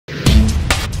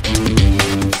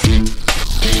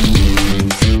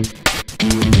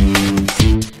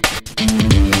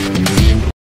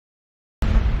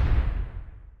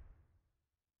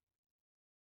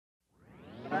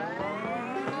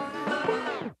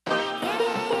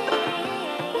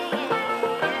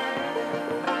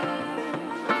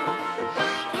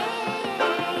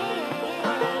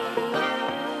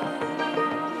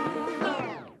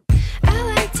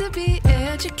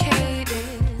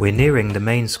We're nearing the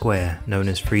main square known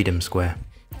as Freedom Square.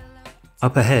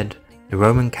 Up ahead, the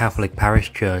Roman Catholic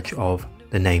parish church of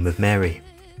the Name of Mary.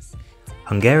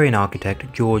 Hungarian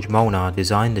architect George Molnár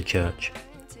designed the church,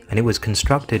 and it was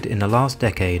constructed in the last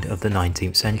decade of the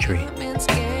 19th century.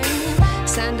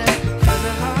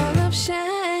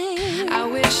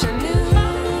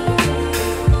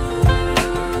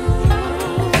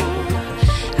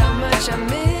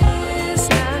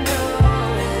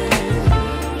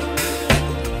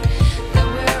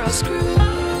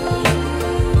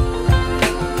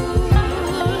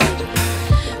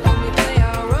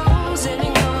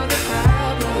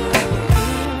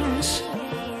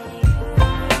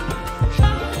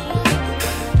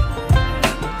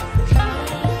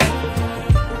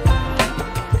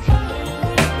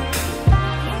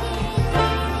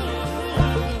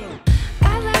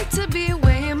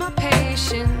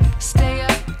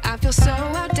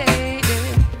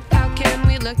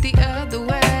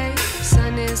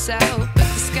 Out, but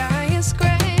the sky is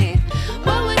gray.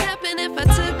 What would happen if I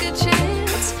took a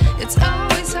chance? It's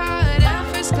always hard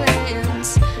at first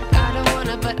glance. I don't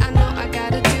wanna, but I know I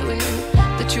gotta do it.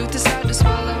 The truth is hard to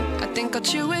swallow, I think I'll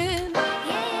chew it.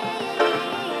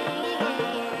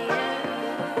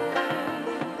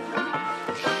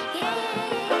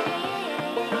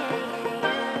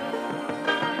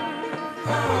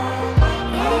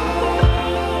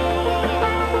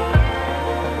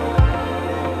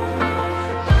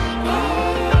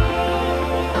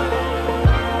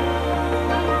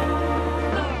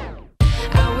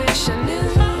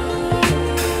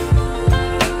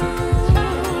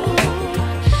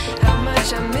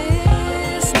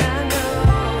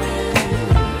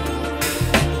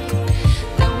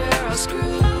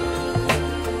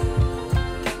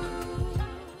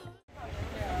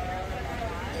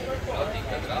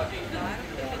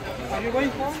 Are you going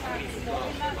home?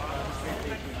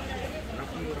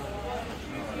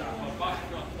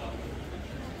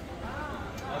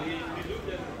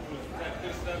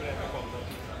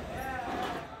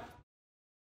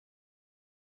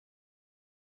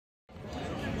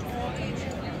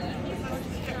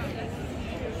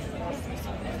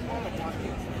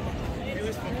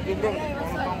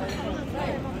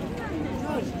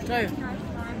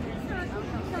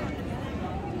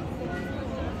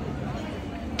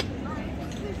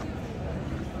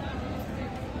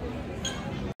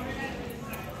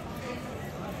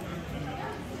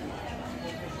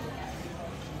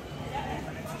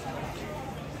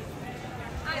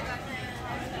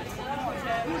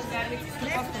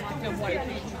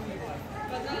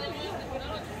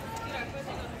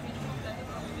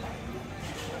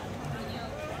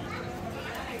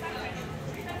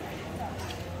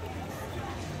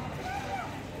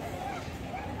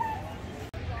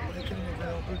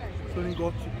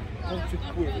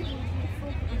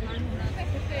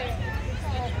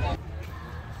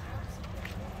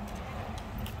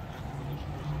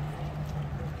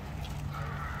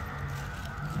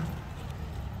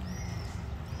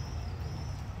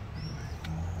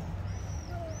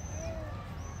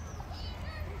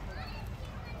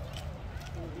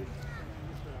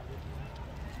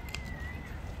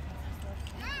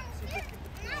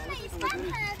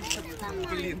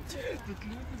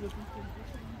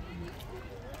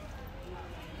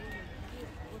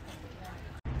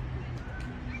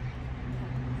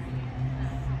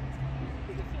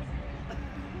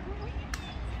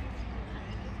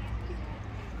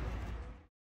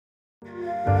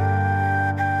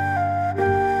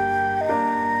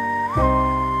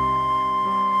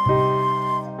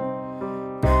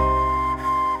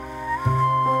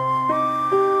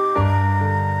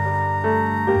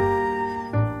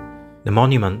 The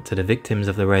monument to the victims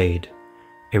of the raid,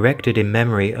 erected in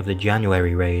memory of the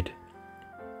January raid.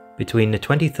 Between the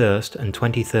 21st and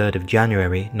 23rd of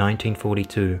January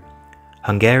 1942,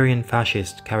 Hungarian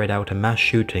fascists carried out a mass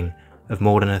shooting of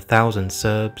more than 1,000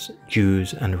 Serbs,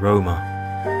 Jews and Roma.